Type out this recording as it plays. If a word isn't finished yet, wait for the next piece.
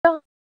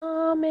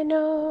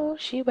domino,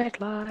 she went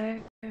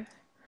live.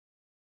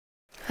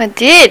 I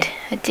did.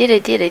 I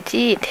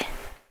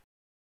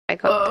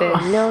got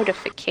the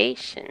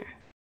notification.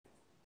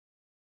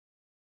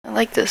 I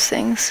like those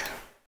things.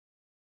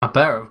 I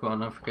better have got a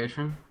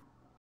notification.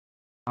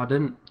 I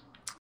didn't.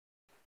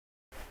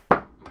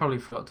 Probably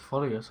forgot to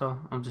follow you, so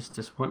I'm just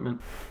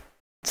disappointment.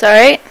 It's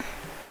alright.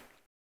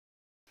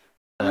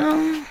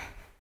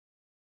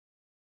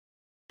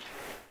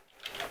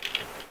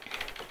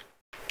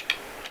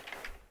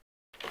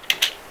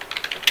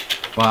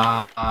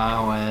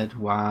 Wow, Ed,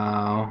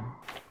 wow.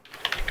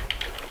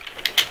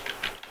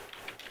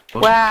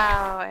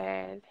 Wow,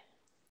 Ed.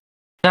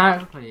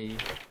 Exactly.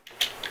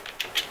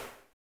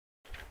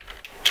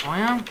 I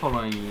am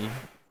following you.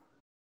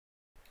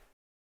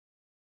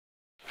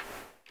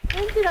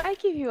 When did I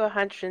give you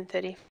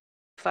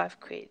 135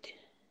 quid?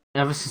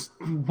 Ever since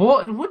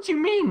what? What do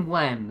you mean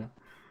when?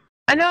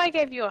 I know I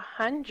gave you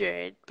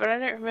 100, but I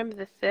don't remember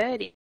the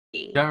 30.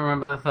 You don't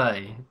remember the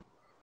 30?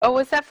 Oh,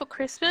 was that for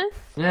Christmas?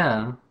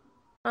 Yeah.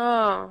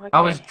 Oh, okay.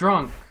 I was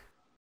drunk.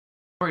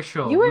 Pretty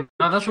sure. You were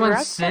No, that's drunk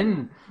when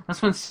Sin.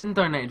 That's when Sin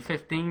donated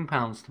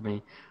 £15 to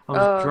me. I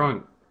was Oh.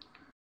 drunk.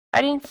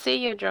 I didn't see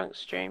your drunk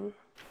stream.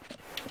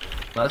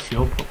 That's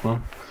your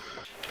problem.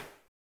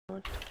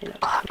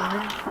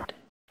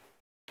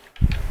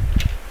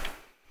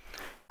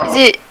 Is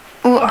it?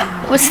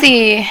 What's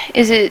the?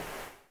 Is it?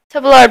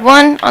 Tubalard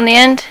 1 on the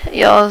end?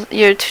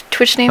 Your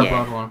Twitch name?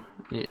 Tubalard 1.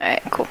 Yeah.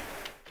 Alright, cool.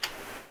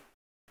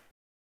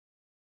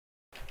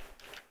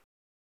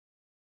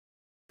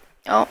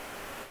 Oh,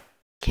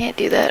 can't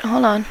do that.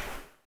 Hold on.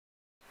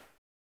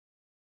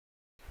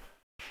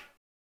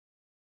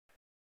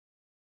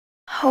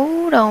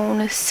 Hold on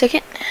a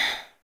second.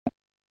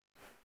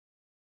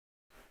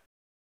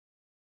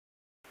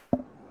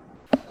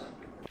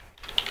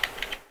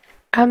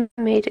 I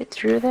made it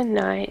through the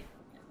night.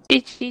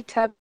 GG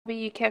Tubby,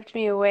 you kept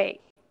me awake.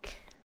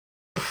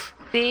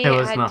 See,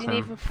 I didn't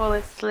even fall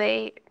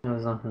asleep. There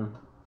was nothing.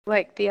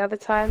 Like the other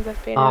times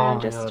I've been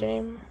around your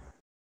stream.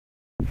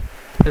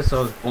 This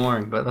was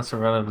boring, but that's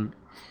irrelevant.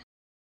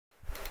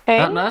 Hey?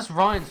 That's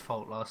Ryan's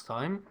fault last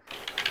time.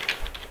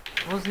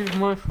 It wasn't even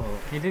my fault.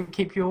 He didn't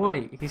keep you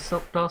awake. He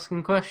stopped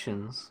asking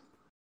questions.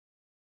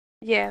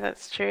 Yeah,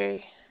 that's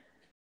true.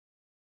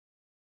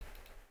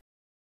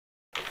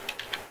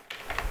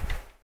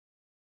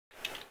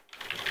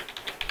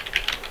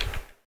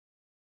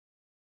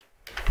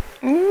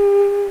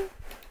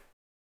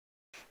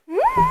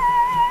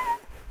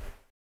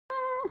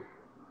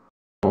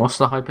 What's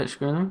the high pitch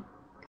screaming?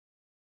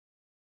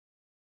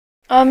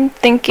 I'm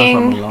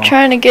thinking,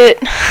 trying to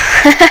get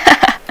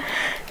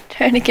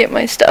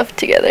my stuff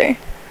together.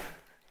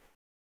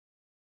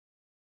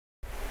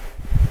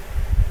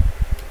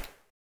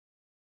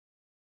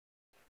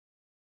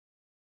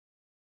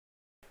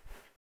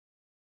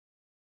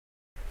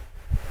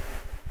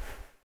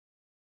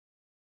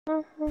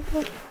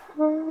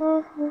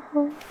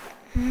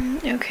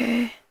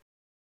 Okay.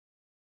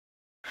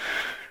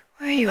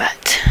 Where are you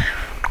at?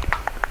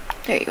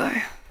 There you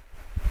are.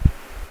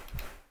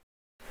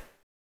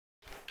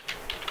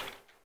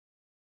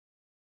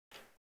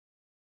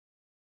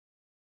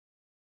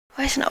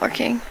 Why is it not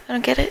working? I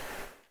don't get it.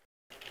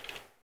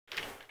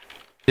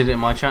 Did it in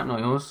my chat, not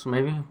yours,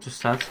 maybe?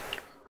 Just sad.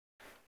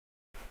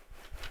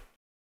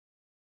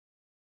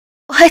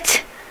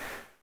 What?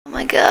 Oh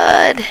my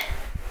god.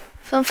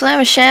 Some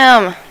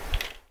Flamasham.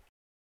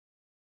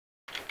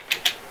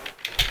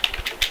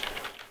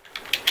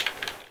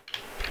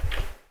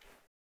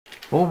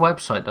 What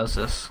website does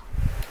this?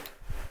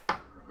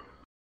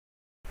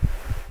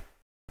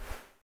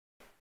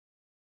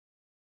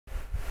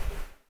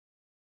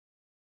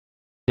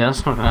 Yeah,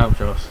 that's not gonna help,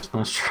 Josh.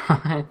 Nice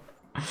try.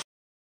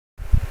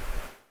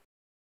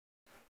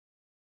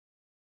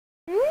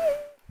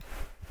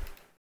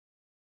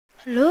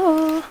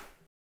 Hello.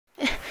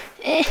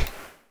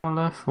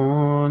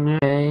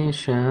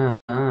 Californication.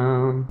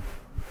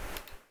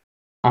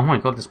 Oh my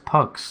god, there's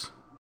pugs.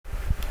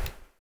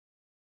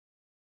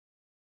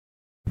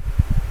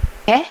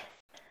 Eh?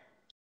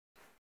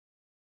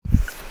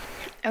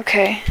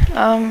 Okay,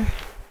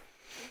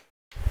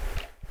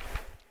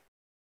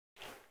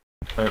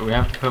 Wait, we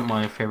have to put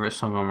my favourite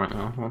song on right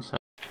now. One sec.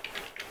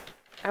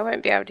 I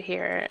won't be able to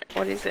hear it.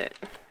 What is it?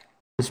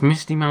 It's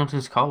Misty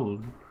Mountains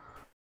Cold.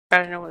 I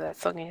don't know what that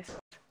song is.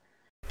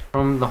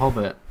 From The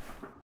Hobbit.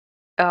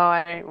 Oh,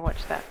 I don't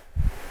watch that.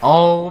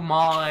 Oh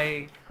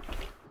my...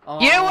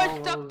 Oh, you don't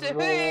watch Doctor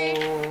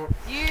Who!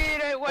 You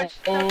don't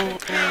watch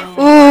Doctor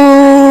Who!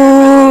 Ooh.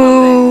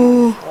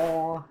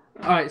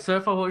 Alright, so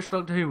if I watch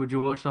Doctor Who, would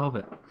you watch The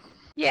Hobbit?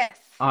 Yes.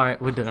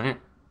 Alright, we're doing it.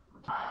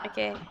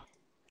 Okay.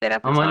 Set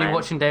up a I'm time. only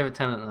watching David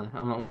Tennant though.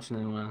 I'm not watching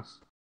anyone else.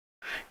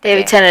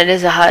 David Tennant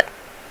is a hot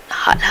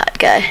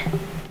guy.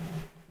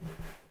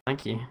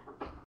 Thank you.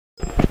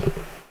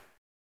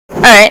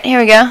 Alright, here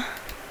we go.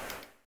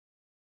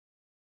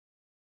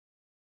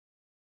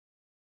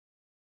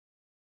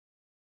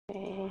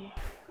 Okay.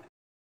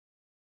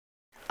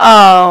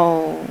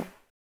 Oh.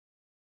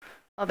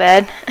 My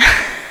bad.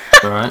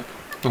 Alright,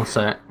 one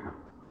sec.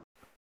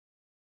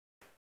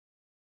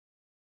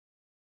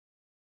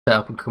 set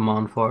up a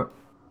command for it.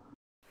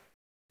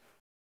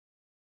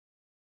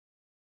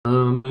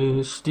 The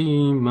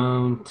misty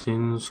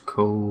mountains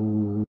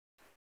cold.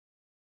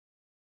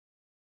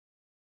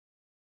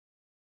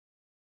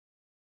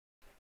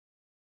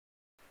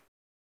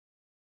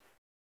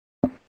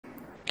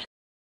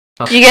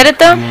 Did you get it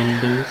though?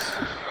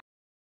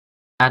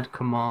 Add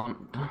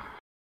command.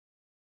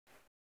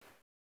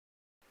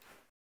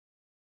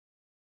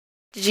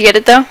 Did you get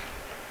it though?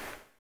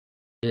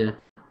 Yeah.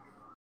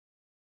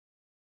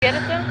 Get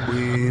it though?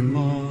 We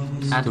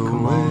must Add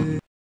command.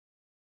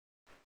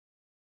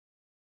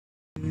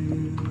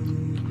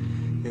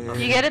 Did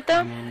you get it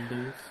though?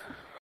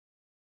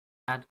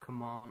 Add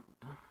command.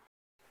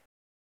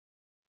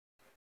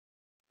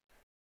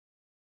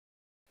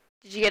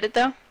 Did you get it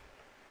though?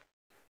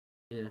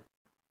 Yeah.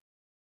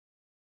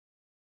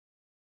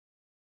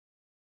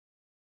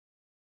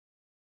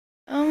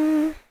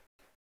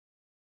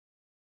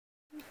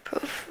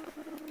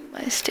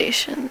 My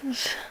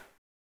stations.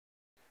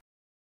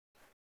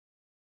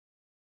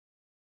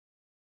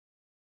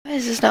 Why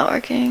is this not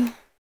working?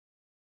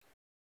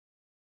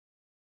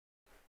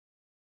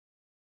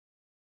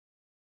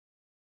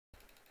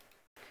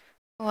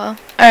 Well,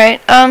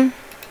 alright,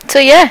 so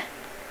yeah,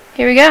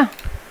 here we go.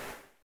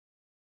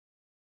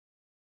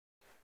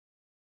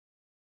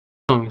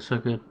 Song is so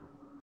good.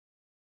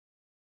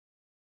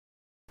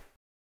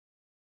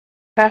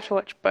 I have to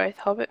watch both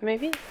Hobbit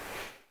movies.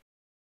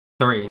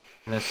 3.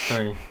 There's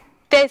 3.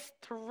 There's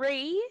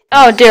 3?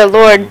 Oh dear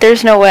lord,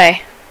 there's no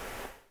way.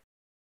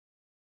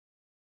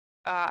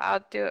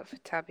 I'll do it for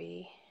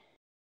Tubby.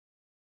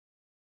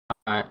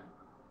 Alright.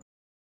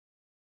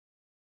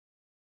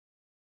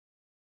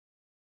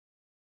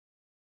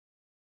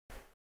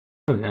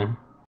 Okay.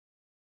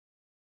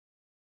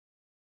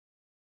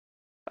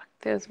 Fuck,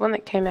 there's one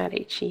that came out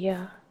each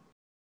year.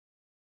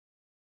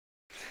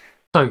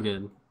 So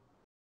good.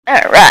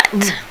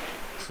 Alright.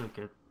 So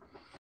good.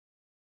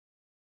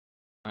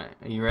 Alright,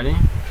 are you ready?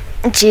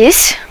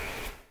 Yes.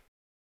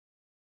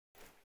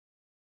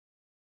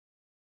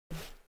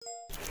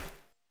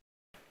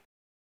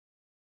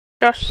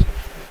 Josh,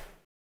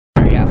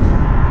 hurry up.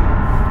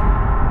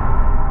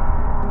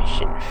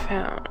 Mission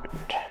found.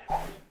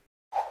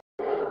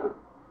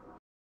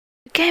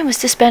 The game was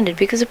suspended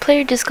because a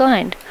player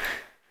declined.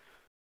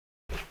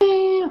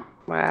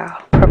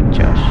 Wow, probably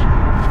Josh.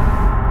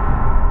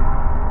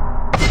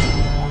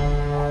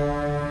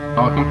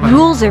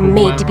 Rules are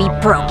made to be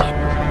broken.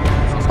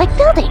 Like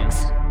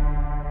buildings.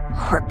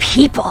 Or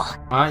people.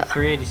 Alright,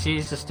 3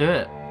 ADCs, let's do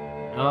it.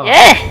 Oh,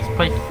 Yeah.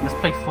 Let's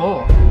play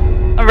 4.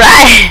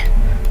 Alright.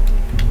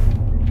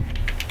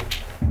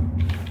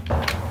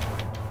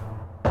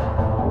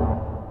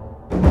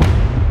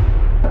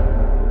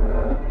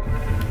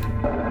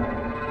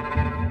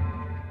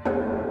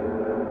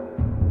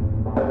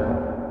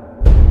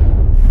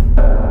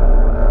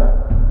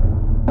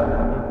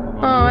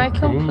 Oh, I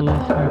can't put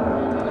that.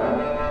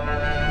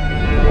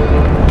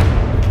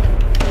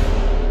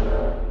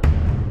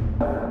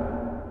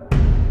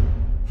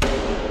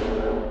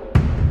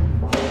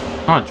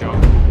 Alright,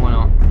 jungle. Why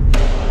not?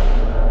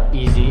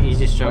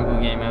 Easiest jungle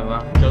game ever.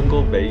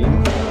 Jungle Vein.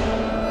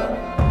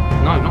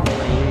 No, not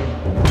Bane.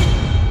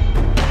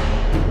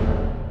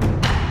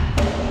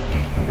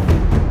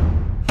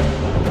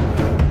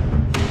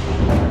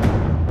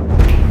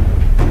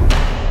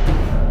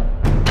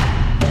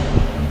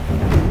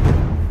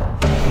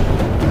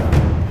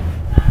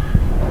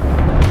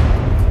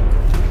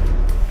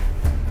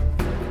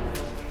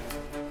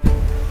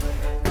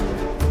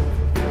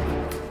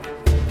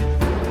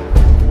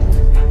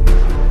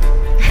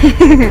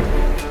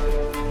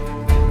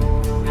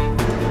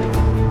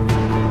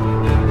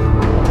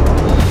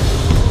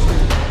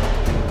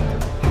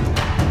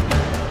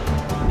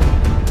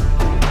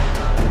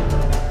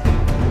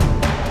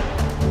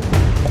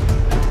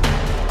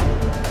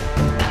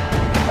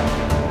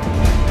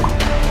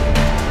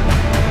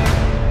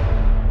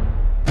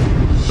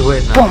 It's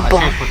weird now. Boom, I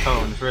boom. changed my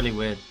tone. It's really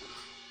weird.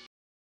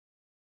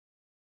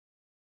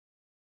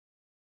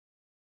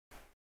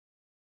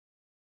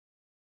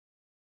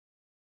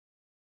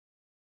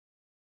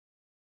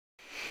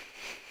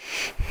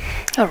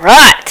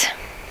 Alright.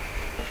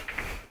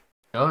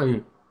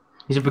 Oh,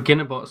 he's a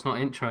beginner bot. It's not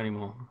intro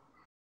anymore.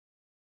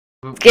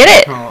 Get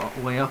it? Not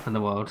way up in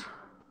the world.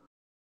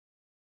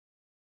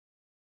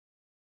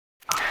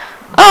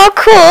 Oh,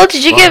 cool.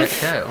 Did you give,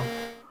 Tail.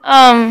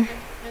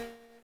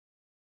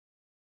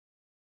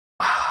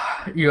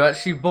 You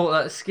actually bought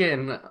that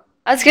skin.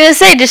 I was gonna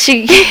say, did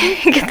she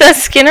get that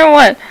skin or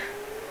what?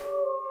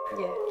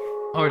 Yeah.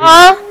 Already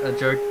Aw. a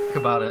joke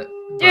about it.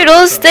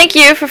 Doodles, thank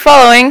you for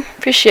following.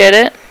 Appreciate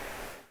it.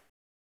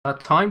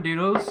 Time,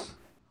 Doodles.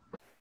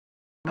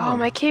 Oh,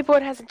 my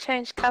keyboard hasn't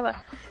changed color.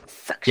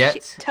 Suck Yet,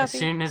 shit, as Tubby.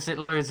 soon as it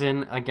loads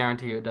in, I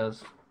guarantee you it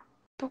does.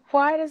 But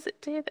why does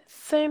it do that?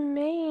 So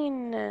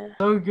mean.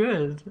 So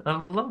good.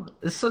 I love it.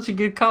 It's such a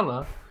good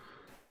color.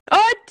 Oh,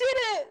 I did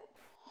it!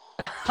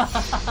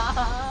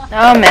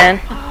 Oh man.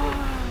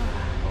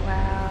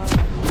 Wow.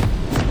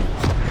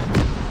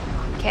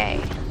 Okay.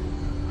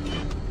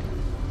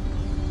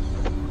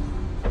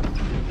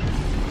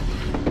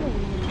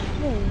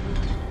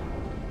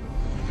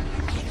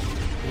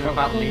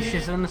 about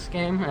leashes in this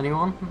game?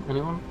 Anyone?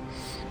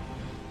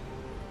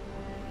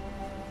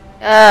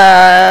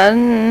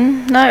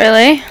 Not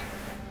really.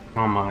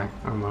 Oh my.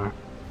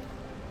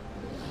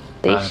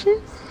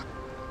 Leashes?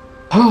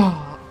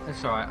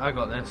 It's alright, I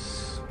got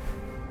this.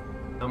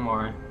 Don't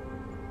worry.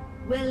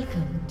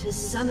 Welcome to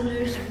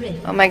Summoner's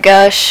Rift. Oh my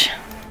gosh.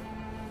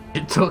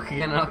 You're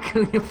talking and I'll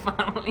kill your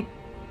family.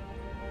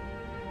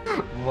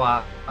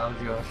 Wow,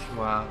 Josh,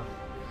 wow.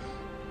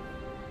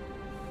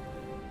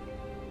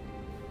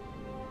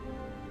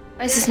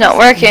 Why is this not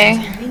working?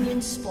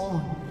 Minion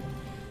spawn.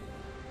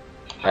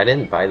 I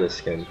didn't buy the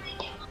skin.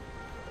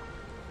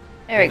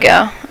 There we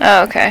go.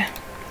 Oh, okay.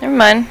 Never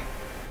mind.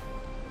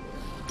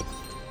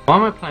 Why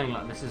am I playing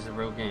like this is a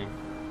real game?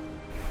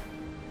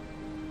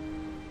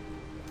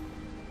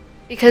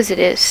 Because it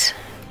is.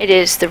 It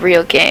is the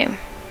real game.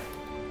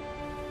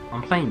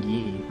 I'm playing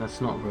Yi, that's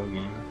not a real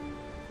game.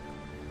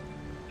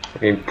 I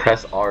mean,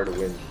 press R to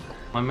win.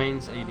 My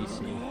main's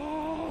ADC.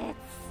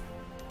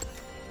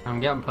 I'm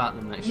getting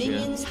platinum next year.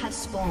 Minions have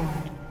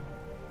spawned.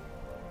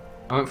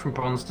 I went from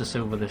bronze to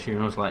silver this year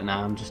and I was like,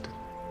 nah,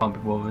 can't be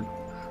bothered.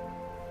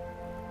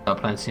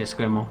 Start playing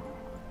CSGO more.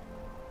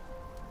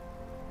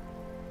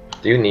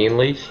 Do you need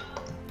leash?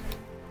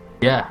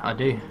 Yeah, I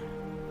do.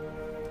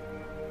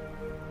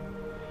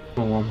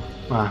 Small one.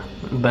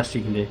 The best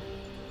you can do.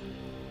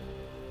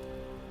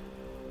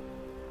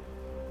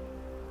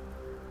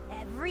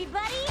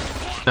 Everybody?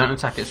 Don't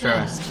attack it straight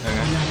away.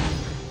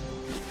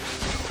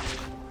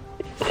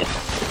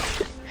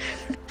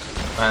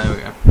 There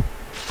we go.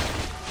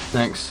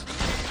 Thanks.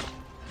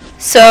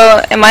 So,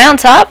 am I on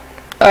top?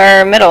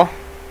 Or middle?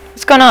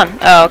 What's going on?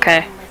 Oh,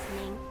 okay.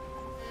 Listening.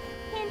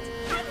 Hint,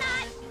 I'm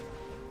not.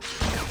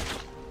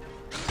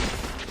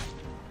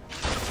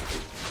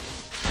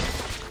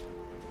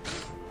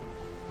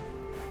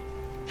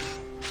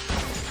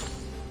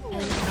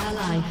 An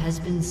ally has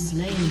been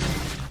slain.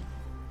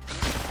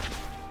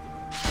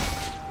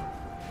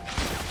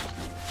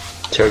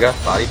 Choga,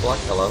 body block,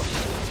 hello.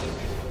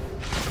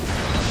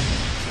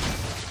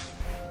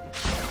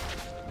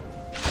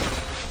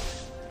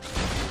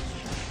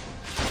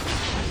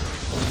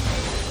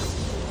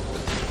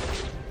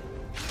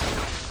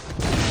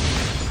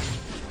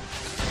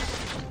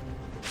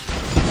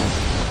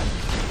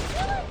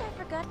 I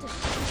forgot to.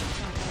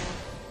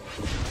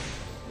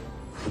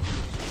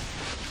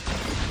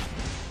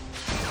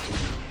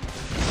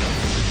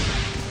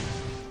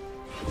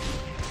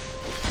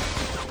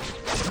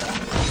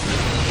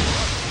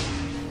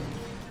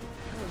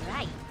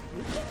 Alright.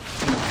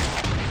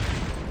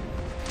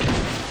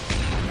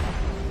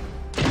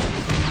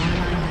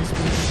 Ally has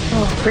been slain.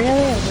 Oh, really?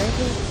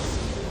 Already?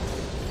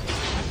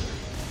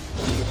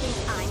 You think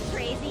I'm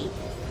crazy?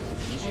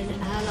 You should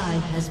An ally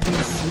has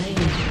been slain.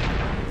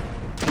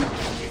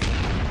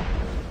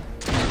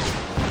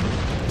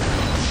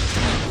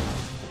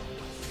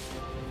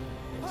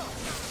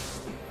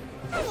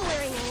 I'm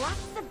wearing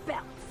lots of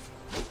belts.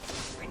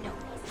 For no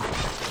reason.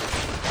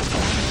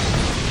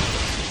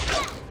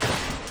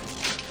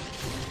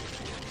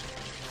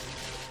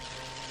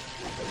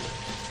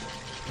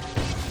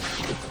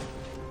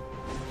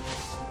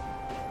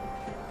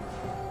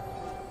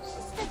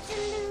 She's such a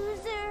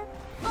loser.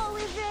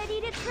 Always ready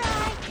to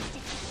cry.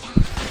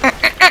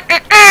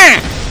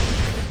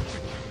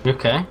 You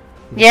okay?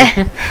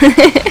 Yeah.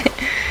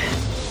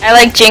 I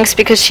like Jinx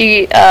because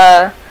she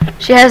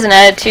has an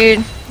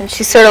attitude and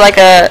she's sort of like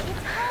a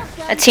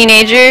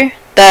teenager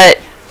that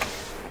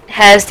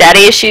has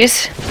daddy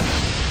issues.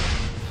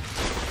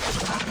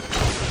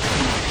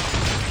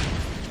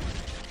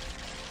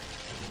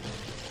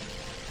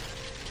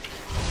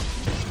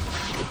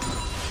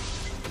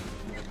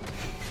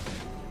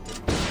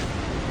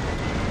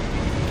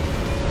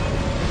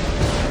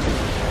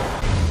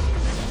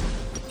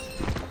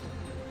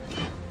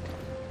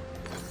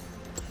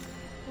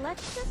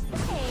 Let's just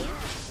say.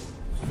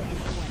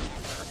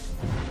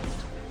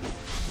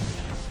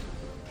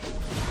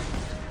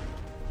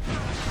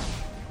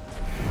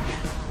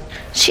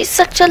 She's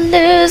such a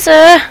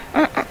loser.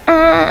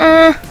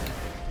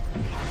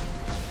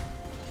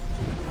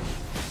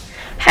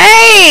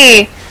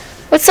 Hey!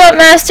 What's up,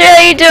 Master?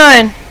 How you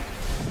doing?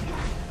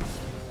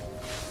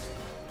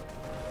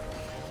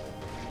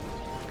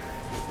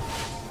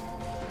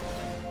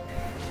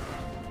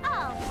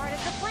 All part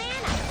of the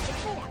plan. I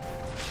figured it out.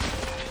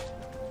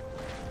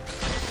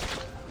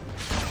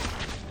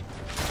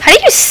 How do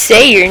you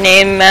say your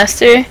name,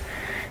 Master?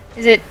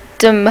 Is it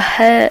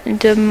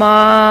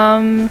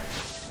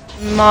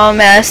Mom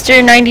Master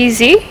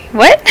 90Z?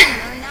 What?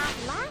 You're not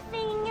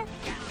laughing.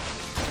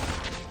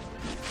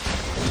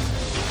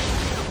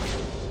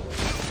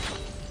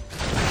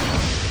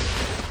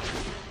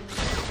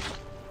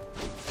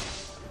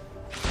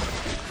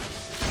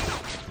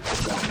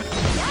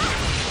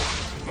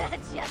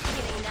 Just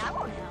kidding, that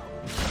won't help.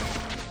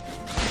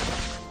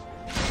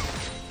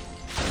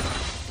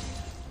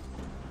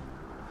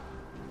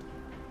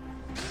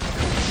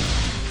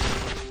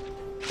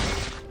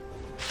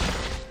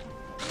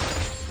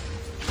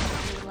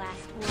 Any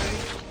last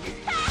words?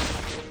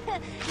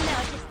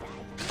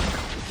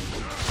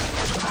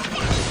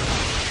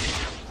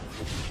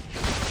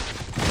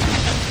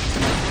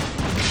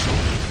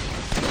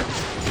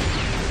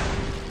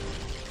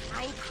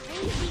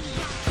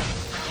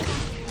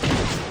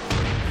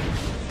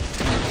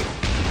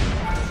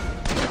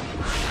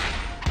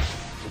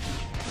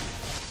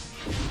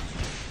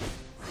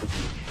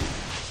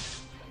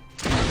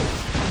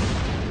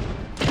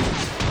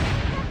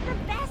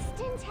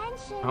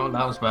 Oh,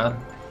 that was bad.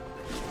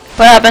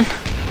 What happened?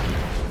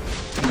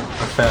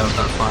 I failed,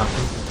 that's what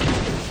happened.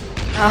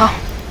 Oh.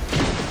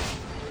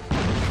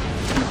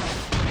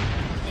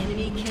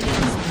 Enemy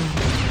killing spree.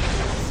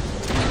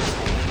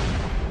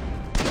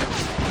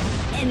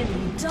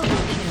 Enemy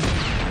double kill.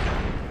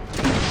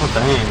 Oh,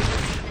 dang.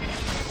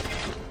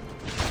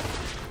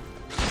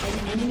 An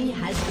enemy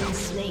has been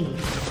slain.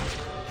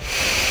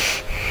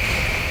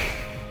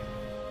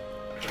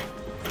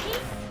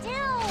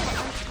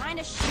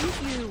 To shoot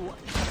you.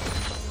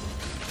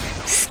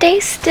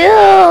 Stay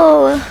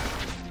still.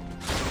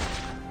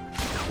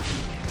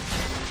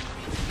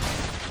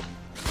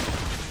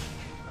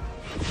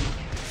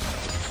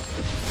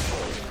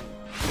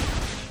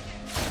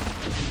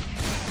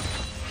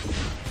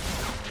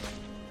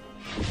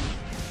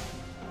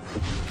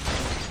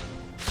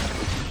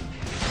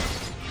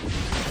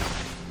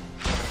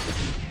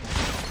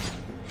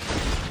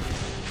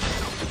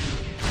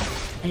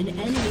 An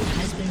enemy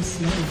has been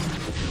slain.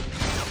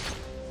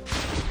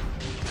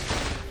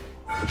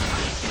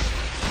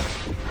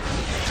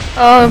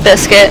 Oh,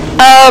 biscuit.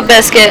 Oh,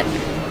 biscuit.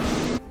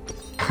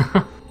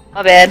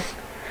 My bad.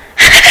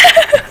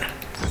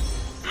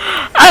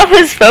 I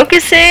was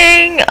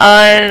focusing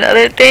on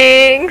other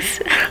things.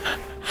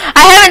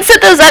 I haven't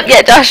set those up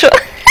yet, Joshua.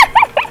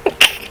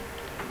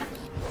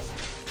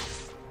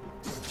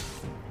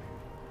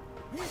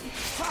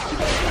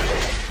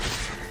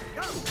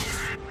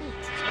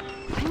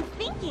 I'm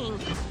thinking.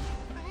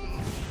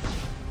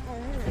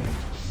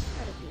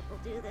 How do people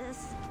do this?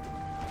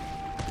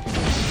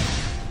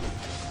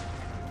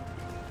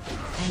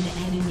 An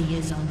enemy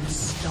is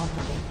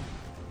unstoppable.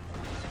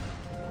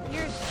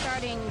 You're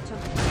starting to.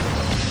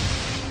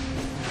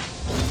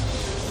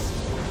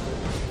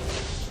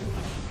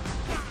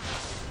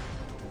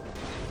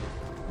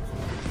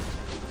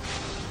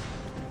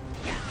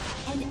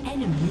 An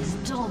enemy is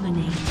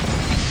dominating.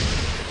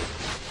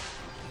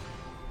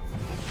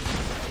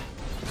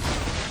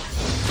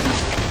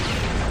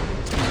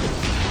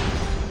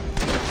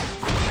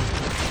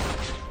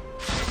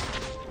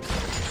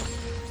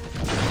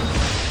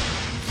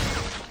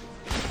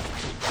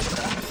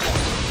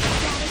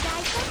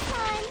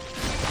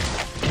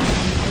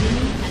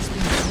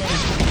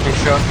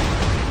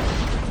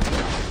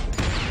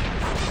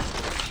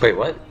 Wait,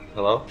 what?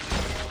 Hello?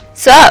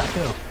 What's up?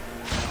 Kill.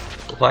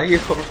 Why are you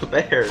over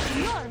there?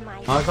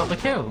 I got the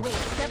kill.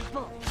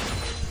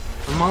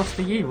 I'm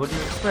after you, what do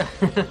you expect?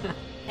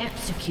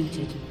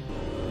 Executed.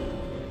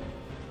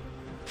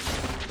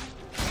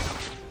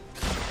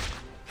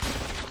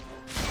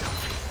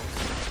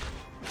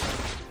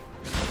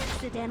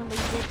 Accidentally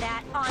did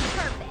that on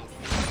purpose.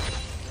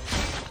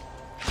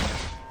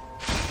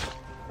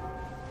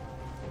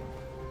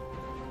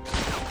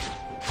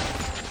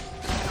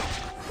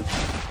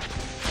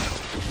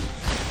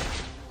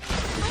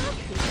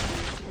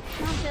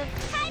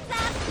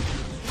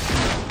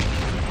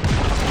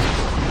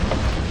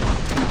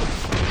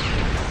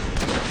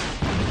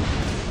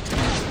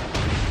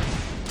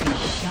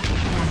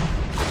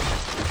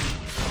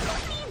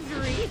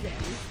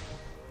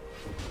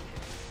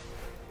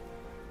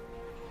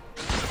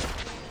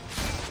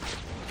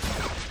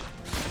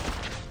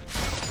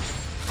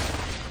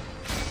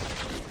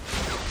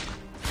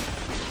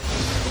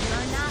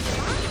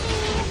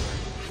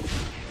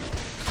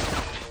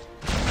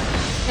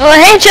 Well,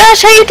 hey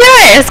Josh, how you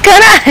doing? What's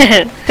going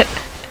on?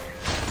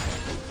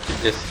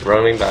 Just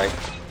roaming by.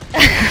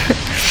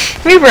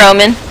 We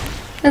roaming.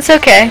 It's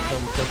okay.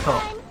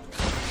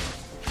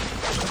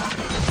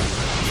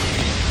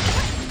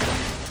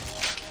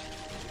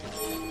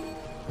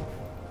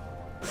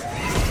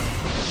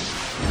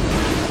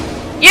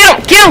 Get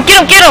him! Get him! Get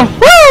him! Get him!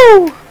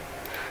 Woo! You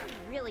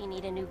really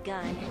need a new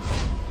gun.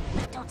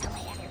 Don't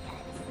delay your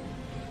guns.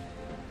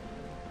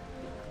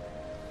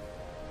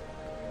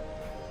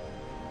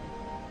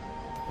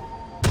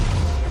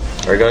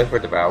 Are we going for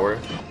Devour?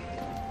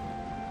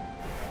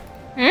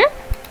 Hmm?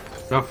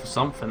 Go for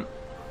something.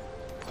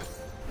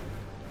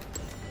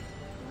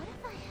 What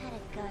if I had a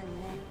gun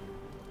that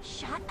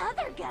shot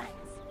other guns?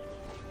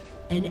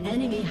 An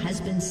enemy has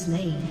been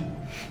slain.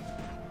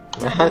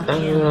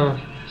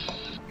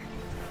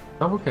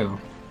 Double kill.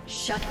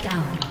 Shut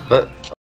down. But